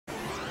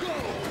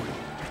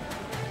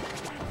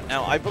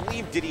Now, I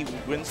believe Diddy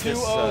wins 2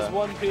 this. 0s,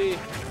 1P.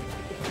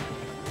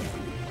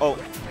 Oh.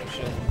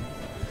 Shit.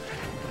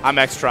 I'm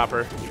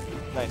X-Tropper.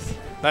 Nice.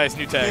 Nice,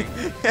 new tag.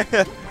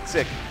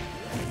 Sick.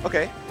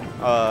 Okay.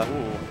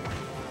 Ooh.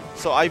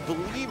 So I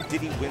believe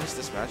Diddy wins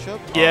this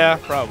matchup. Yeah,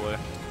 probably.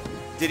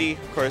 Diddy,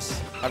 of course,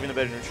 having the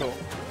better neutral.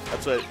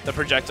 That's what. The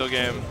projectile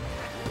game.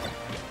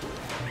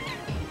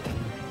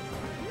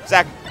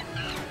 Zach.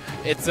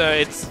 It's 2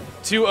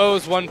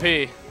 0s,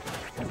 1P.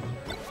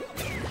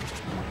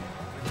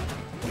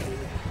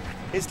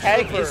 His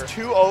tag is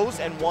 2 O's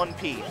and 1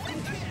 P.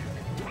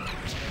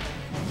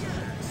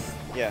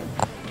 Yeah.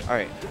 All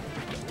right.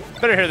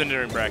 Better here than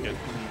during bracket.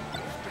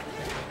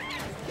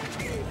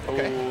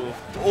 Okay. Ooh.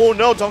 Oh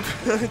no! Don't.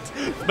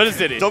 But it's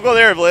Diddy. Don't go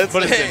there, Blitz.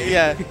 But it's Diddy.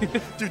 Yeah.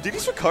 Dude,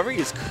 Diddy's recovery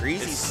is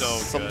crazy. It's so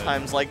good.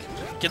 Sometimes, like.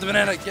 Get the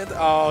banana. Get.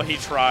 Oh, he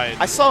tried.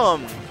 I saw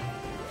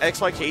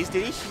XYK's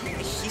Diddy.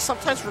 He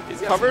sometimes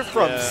recovered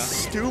from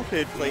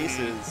stupid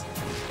places.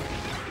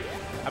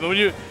 I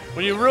mean,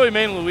 when you really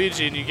main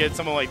Luigi and you get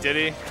someone like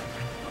Diddy,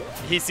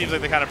 he seems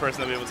like the kind of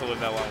person that'll be able to live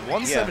that long.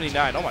 179.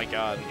 Yeah. Oh my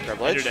God. Grab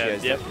ledge? You're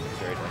dead. Yeah, yep.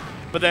 Very dead.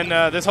 But then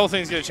this whole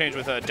thing's gonna change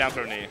with a down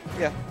throw knee.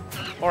 Yeah.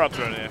 Or up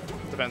throw knee.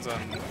 Depends on.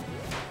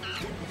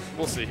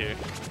 We'll see here.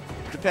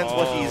 Depends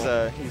what he's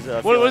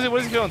what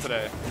is he feeling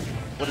today?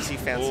 What does he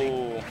fancy?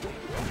 Ooh.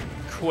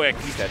 Quick.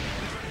 He's dead.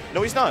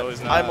 No, he's not. No,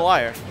 he's not. I'm a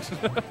liar.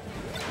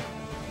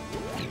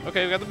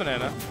 Okay, we got the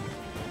banana.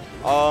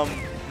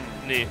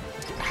 Knee.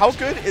 How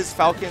good is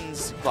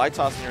Falcon's glide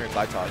toss near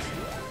glide toss?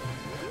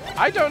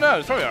 I don't know.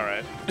 It's probably all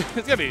right.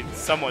 It's gonna be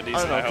somewhat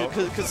decent. I don't know,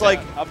 hope. because like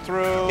up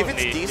throw. if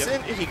it's knee.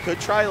 decent, if he could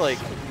try like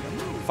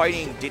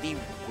fighting Diddy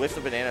with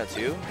the banana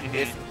too,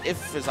 Mm-hmm.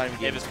 if his item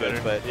game is better.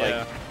 good, but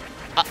yeah.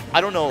 like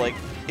I don't know, like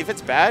if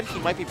it's bad, he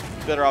might be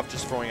better off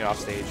just throwing it off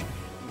stage,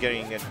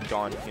 getting it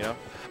gone, you know?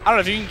 I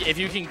don't know if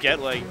you can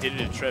get like Diddy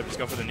to trip, just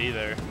go for the knee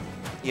there.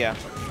 Yeah.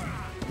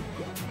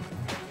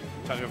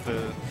 Trying to go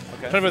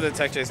for the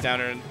tech chase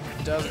downer and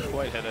doesn't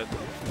quite hit it.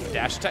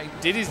 Dash attack.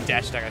 Diddy's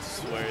dash attack, I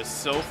swear, is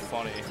so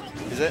funny.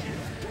 Is it?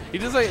 He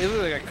does like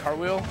a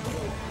cartwheel.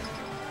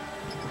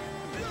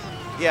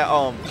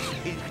 Yeah.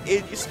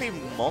 It used to be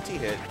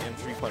multi-hit in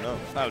 3.0. Oh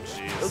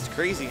jeez. It was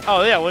crazy.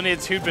 Oh yeah, when he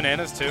had 2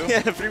 bananas too.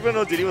 Yeah,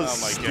 3.0 Diddy was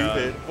oh my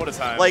stupid. God. What a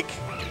time. Like,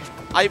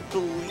 I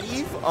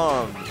believe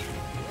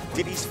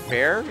Diddy's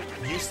fair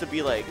used to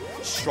be like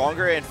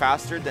stronger and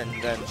faster than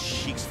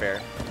Sheik's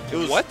fair. It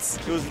was what?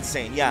 It was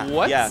insane. Yeah.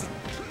 What? Yeah.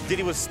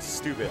 Diddy was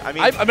stupid. I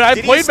mean, I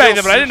played back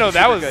then, but I didn't know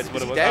that was good.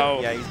 what it was. Dead? Oh,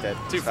 yeah, he's dead.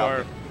 Too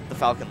far. The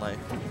Falcon life.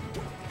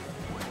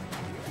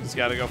 Just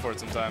gotta go for it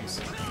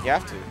sometimes. You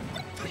have to.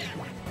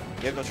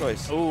 You have no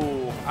choice.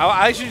 Ooh,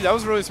 I actually that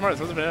was really smart.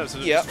 Throw the banana, so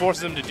it just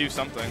forces him to do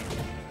something.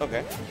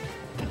 Okay.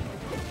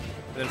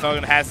 And then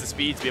Falcon has the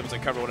speed to be able to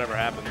cover whatever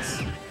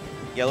happens.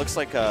 Yeah, looks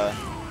like this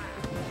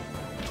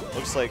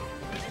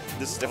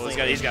is definitely.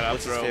 He's got up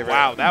throw. Favorite.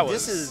 Wow, that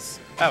was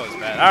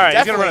bad. All right,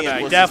 he's gonna run it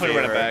back. Definitely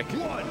run it back.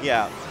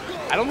 Yeah.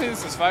 I don't think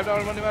this is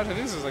 $5 money match. I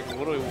think this is like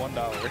literally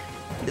 $1.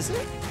 Isn't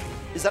it?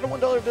 Is that a $1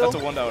 bill? That's a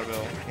 $1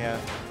 bill. Yeah.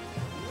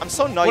 I'm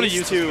so nice what a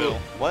useless to bill.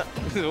 what?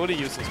 What a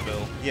useless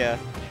bill. Yeah.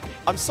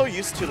 I'm so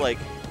used to like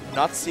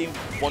not seeing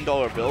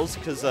 $1 bills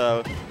because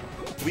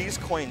we use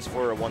coins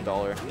for a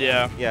 $1.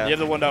 Yeah. Yeah. You have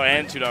the $1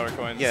 and $2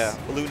 coins. Yeah.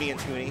 A loony and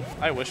toonie.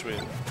 I wish we.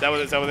 Is that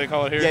what they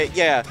call it here? Yeah.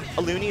 Yeah.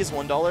 A loony is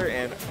 $1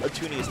 and a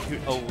toonie is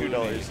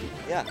 $2.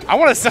 Yeah. I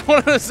want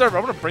to serve.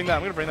 I'm gonna bring that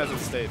to the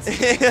States.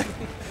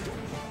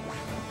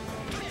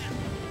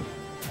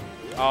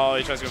 Oh,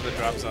 he tries to go for the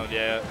drop zone.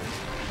 Yeah.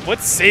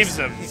 Blitz saves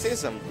him. He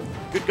saves him.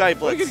 Good guy,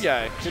 Blitz. What a good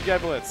guy. Good guy,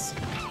 Blitz.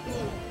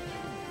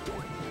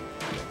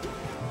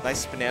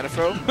 Nice banana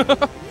throw.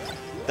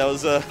 That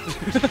was a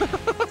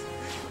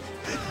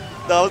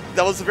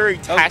that was a very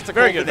tactical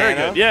very good, banana.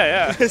 Very good.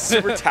 Yeah, yeah.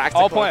 Super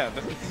tactical. All planned.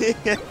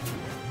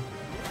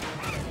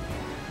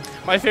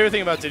 My favorite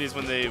thing about Diddy is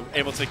when they're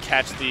able to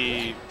catch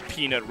the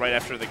peanut right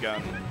after the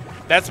gun.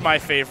 That's my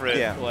favorite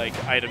like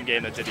item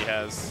game that Diddy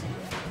has.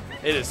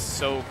 It is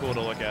so cool to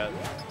look at.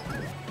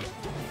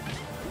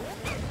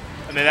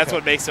 I mean, that's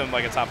what makes him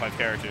like a top 5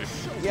 character.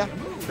 Yeah,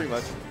 pretty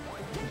much.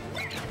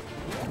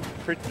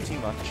 Pretty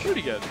much.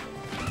 Pretty good.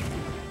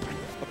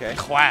 Okay.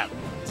 Clap.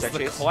 It's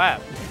the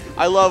clap.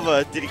 I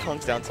love Diddy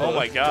Kong's down tilt. Oh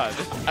my God.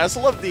 I also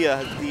love the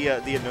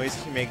noise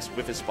he makes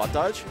with his spot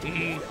dodge.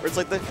 Where it's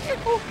like the.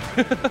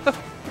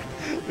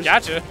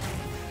 Gotcha.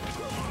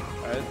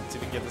 All right, let's see if we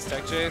can get this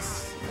tech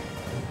chase.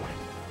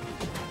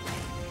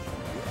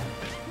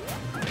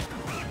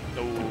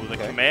 Oh, the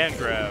command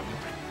grab.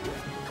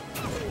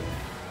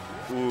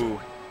 Ooh,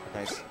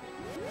 nice.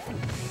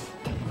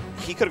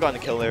 He could have gotten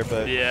the kill there,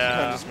 but he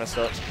kind of just messed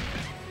up.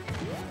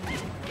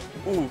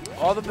 Ooh,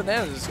 all the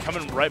bananas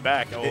coming right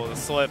back. Oh, the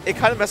slip. It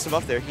kind of messed him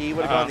up there. He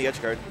would have gone the edge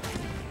guard.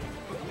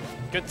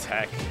 Good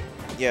tech.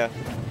 Yeah.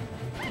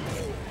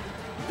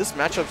 This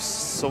matchup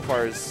so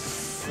far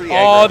is pretty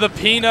aggro. aggro. The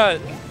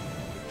peanut.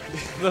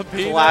 The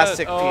peanut.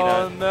 Classic peanut.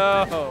 Oh,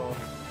 no.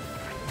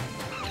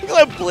 Look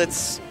at that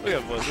Blitz. Look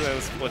at Blitz. Look at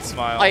this Blitz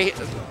smile. I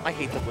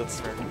hate the Blitz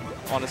turn,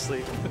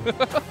 honestly.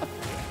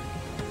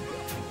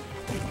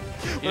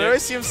 Whenever I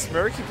see him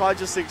smirk, he probably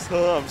just thinks,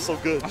 "Oh, I'm so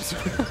good.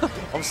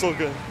 I'm so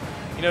good."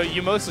 You know,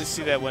 you mostly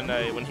see that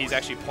when he's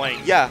actually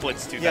playing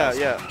Blitz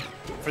 2000. Yeah.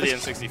 For the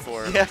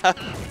N64. Yeah.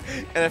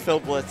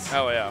 NFL Blitz.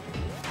 Oh yeah.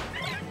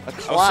 A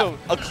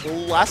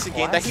classic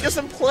game that he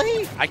doesn't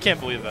play. I can't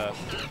believe that.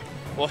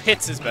 Well,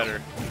 hits is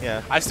better.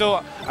 Yeah. I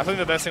think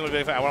the best thing would be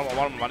if I want a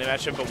money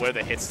matchup, but wear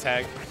the hits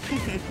tag.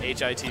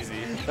 HITZ.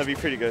 That'd be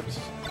pretty good.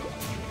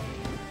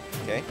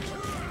 Okay.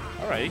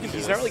 All right, you can do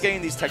He's this. not really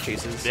getting these tech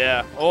chases.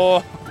 Yeah.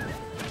 Oh.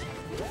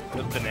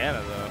 The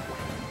banana though.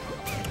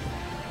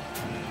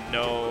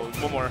 No.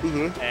 One more.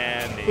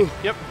 And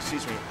yep.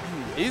 Excuse me.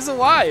 He's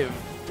alive.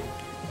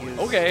 He's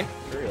okay.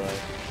 Very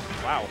alive.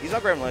 Wow. He's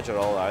not Grand Ledge at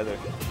all either.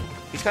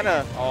 He's kind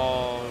of.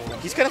 Oh.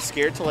 He's kind of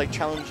scared to like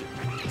challenge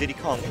Diddy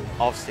Kong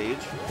off stage.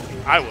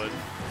 I would.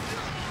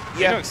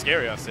 Yeah. He's going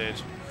scary off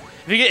stage.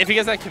 If he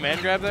gets that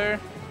command grab there.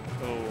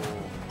 Oh.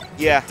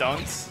 Yeah.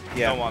 Dunks.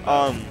 Yeah. Don't want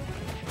that.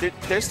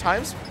 There's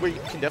times where you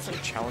can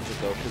definitely challenge it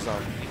though, because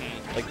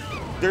like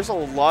there's a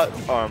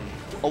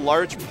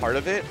large part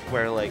of it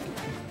where like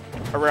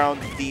around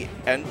the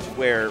end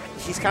where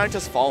he's kind of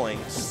just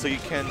falling, so you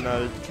can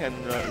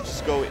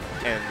just go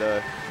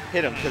and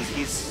hit him because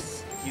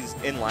he's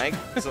in lag.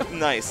 So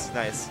nice.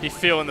 He's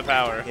feeling the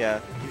power.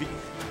 Yeah.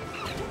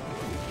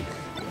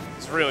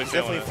 He's really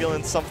definitely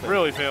feeling something.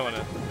 Really feeling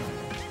it.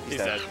 He's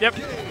dead. Yep.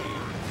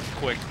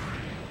 Quick.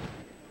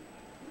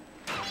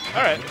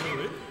 All right.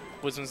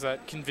 Wins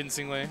that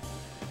convincingly.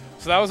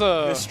 So that was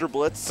Mr.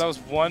 Blitz. So that was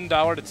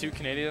 $1 to 2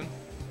 Canadian.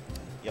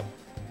 Yep.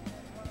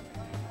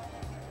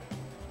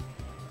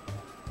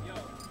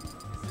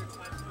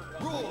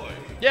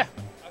 Yeah.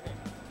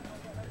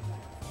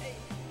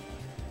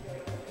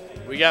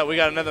 We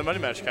got another money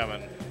match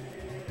coming.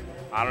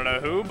 I don't know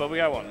who, but we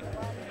got one.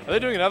 Are they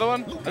doing another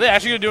one? Are they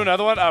actually gonna do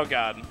another one? Oh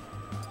god.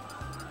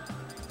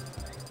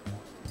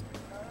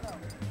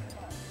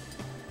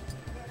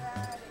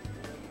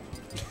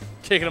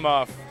 Kicking him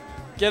off.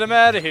 Get him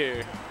out of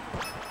here.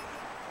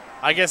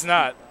 I guess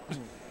not.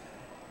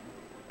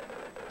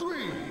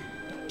 3,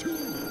 2,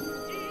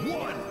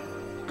 1,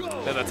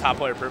 go. They're the top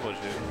player privilege,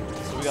 dude.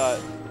 So we got.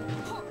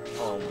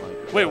 Oh my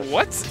god. Wait,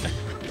 what?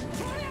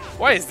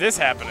 Why is this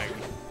happening?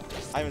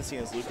 I haven't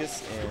seen this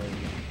Lucas in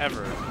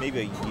ever.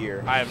 Maybe a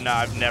year. I have not.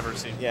 I've never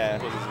seen. Yeah.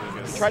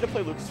 Lucas. I tried to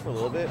play Lucas for a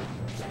little bit.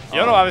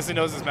 Yono obviously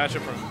knows this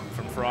matchup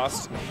from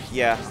Frost.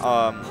 Yeah.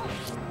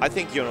 I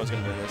think Yono's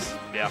gonna win this.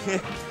 Yeah.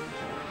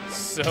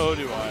 So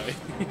do I.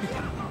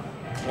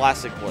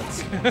 Classic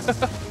Blitz.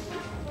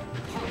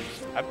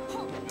 I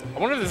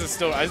wonder if this is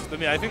still. I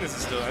think this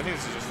is still. I think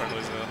this is just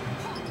friendlies though.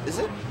 Is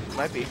it?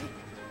 Might be.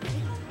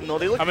 No,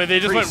 they look. I mean, they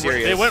just went.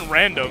 serious. They went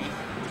random.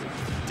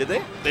 Did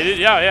they? They did.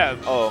 Yeah.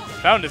 Oh.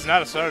 Found is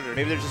not a starter.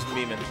 Maybe they're just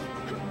memeing.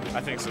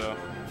 I think so.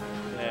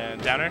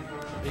 And downer.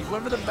 He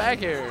went for the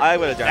back air. I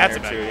would have done That's that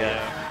a back too. air,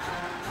 Yeah.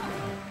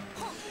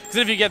 Because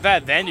if you get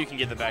that, then you can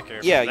get the back air.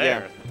 Yeah. From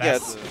there. Yeah.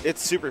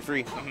 It's super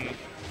free.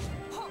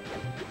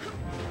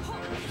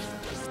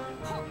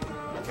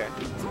 Okay.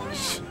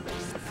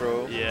 A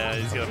throw. Yeah,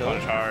 he's gonna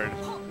punish hard.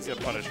 He's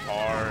gonna punish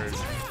hard.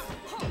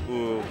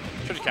 Ooh.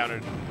 Should have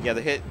countered. Yeah,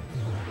 the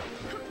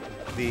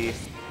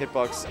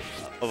hitbox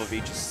of a V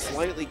just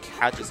slightly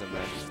catches him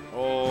there.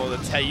 Oh,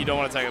 you don't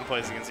want to tag in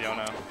place against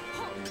Yono.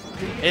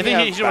 I think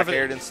he should have back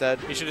aired instead.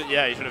 He should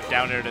have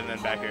down aired and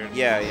then back aired.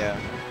 Yeah.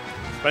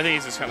 But I think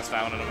he's just kind of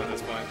styling him at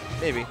this point.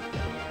 Maybe.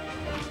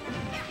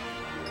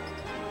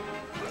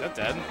 Is that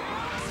dead?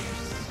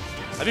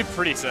 That'd be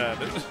pretty sad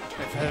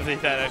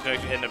if that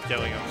actually end up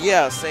killing him.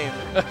 Yeah, same.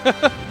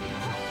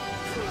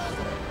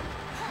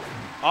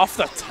 Off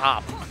the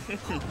top.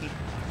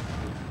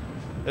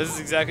 This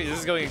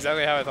is going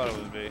exactly how I thought it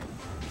would be.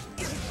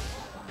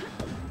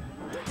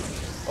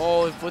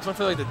 Oh, if Blitz went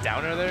for like the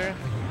downer there,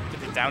 get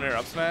the downer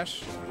up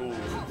smash. Ooh,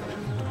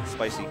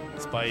 Spicy.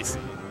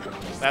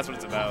 That's what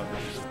it's about.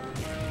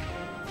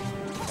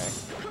 Okay.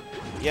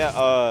 Yeah.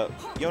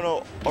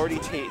 Yono already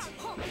taking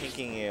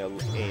a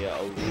lead.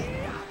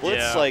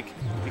 Blitz, like,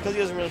 because he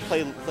doesn't really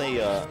play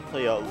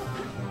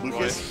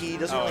Lucas, he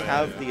doesn't really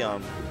have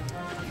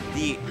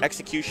the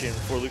execution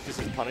for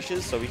Lucas's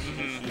punishes, so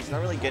he's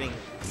not really getting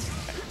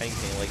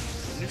anything. Like,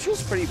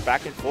 neutral's pretty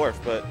back and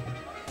forth, but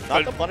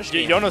not the punish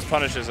game. Yono's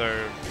punishes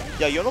are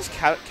Yono's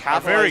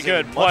capitalizing very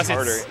good. much Plus,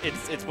 harder.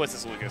 it's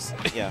Blitz's Lucas.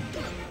 Yeah,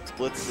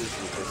 Blitz is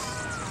Lucas.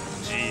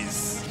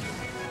 Jeez.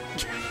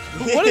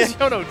 What is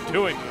Yono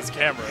doing to this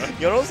camera?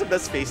 Yono's the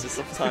best faces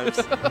sometimes.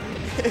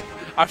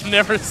 I've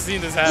never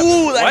seen this happen.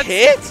 Ooh, that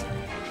hit?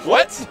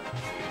 What?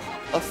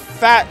 A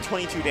fat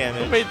 22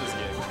 damage. Who made this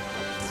game?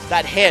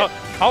 That hit.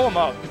 Call him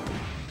up.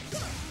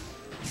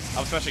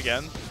 Up smash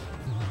again.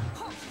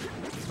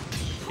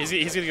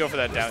 He's gonna go for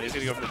that down. He's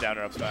gonna go for the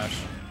downer up smash.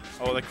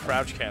 Oh, the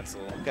crouch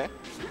cancel. Okay.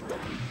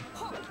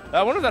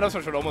 I wonder if that up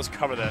smash would almost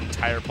cover that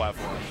entire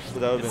platform. So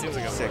that would have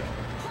been sick.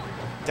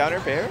 Downer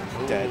bear?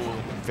 Ooh, Dead.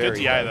 Very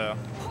good DI dead. though.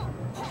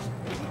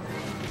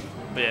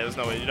 But yeah, there's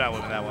no way. You're not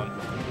winning that one.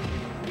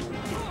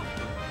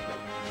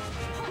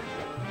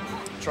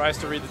 Tries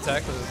to read the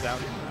tech with the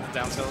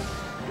down tilt.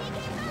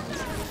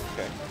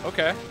 Okay.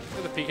 Okay.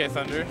 Look at the PK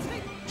Thunder.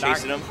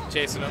 Chasing him.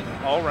 Chasing him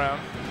all around.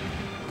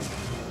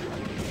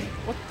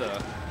 What the?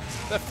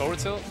 Is that forward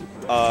tilt?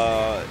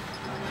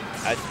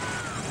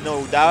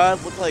 No,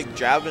 that looked like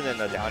jabbing and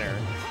a down air.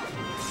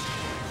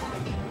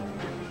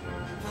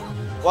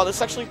 Wow, this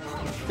is actually.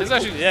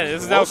 Yeah,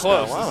 this is now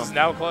close. Wow. This is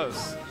now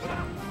close.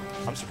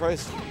 I'm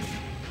surprised.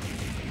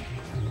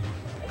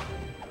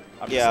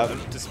 I'm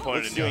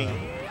disappointed Blitz in doing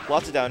Yono.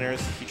 lots of down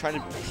airs. He's trying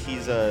to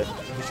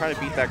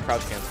beat that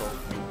crouch cancel.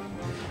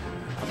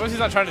 I suppose he's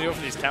not trying to go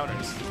for these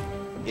counters.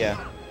 Yeah.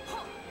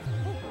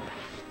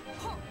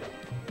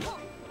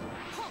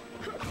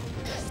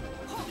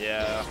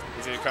 Yeah,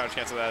 he's gonna crouch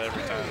cancel that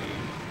every time.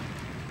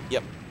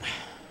 Yep.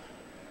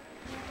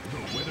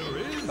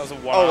 That was a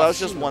one. Oh, that was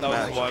just one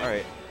match. All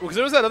right. Because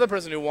there was that other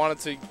person who wanted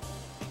to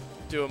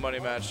do a money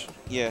match.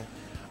 Yeah.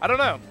 I don't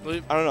know.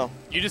 I don't know.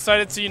 You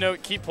decided to,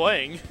 keep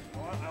playing. I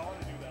want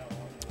to do that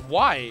one.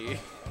 Why?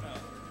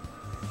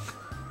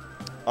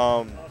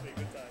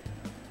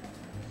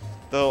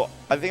 Though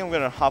I think I'm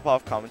gonna hop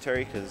off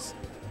commentary because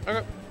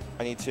Okay.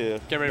 I need to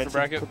Get ready for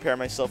bracket? prepare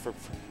myself for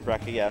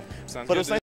bracket. Yeah. Sounds But good, it was nice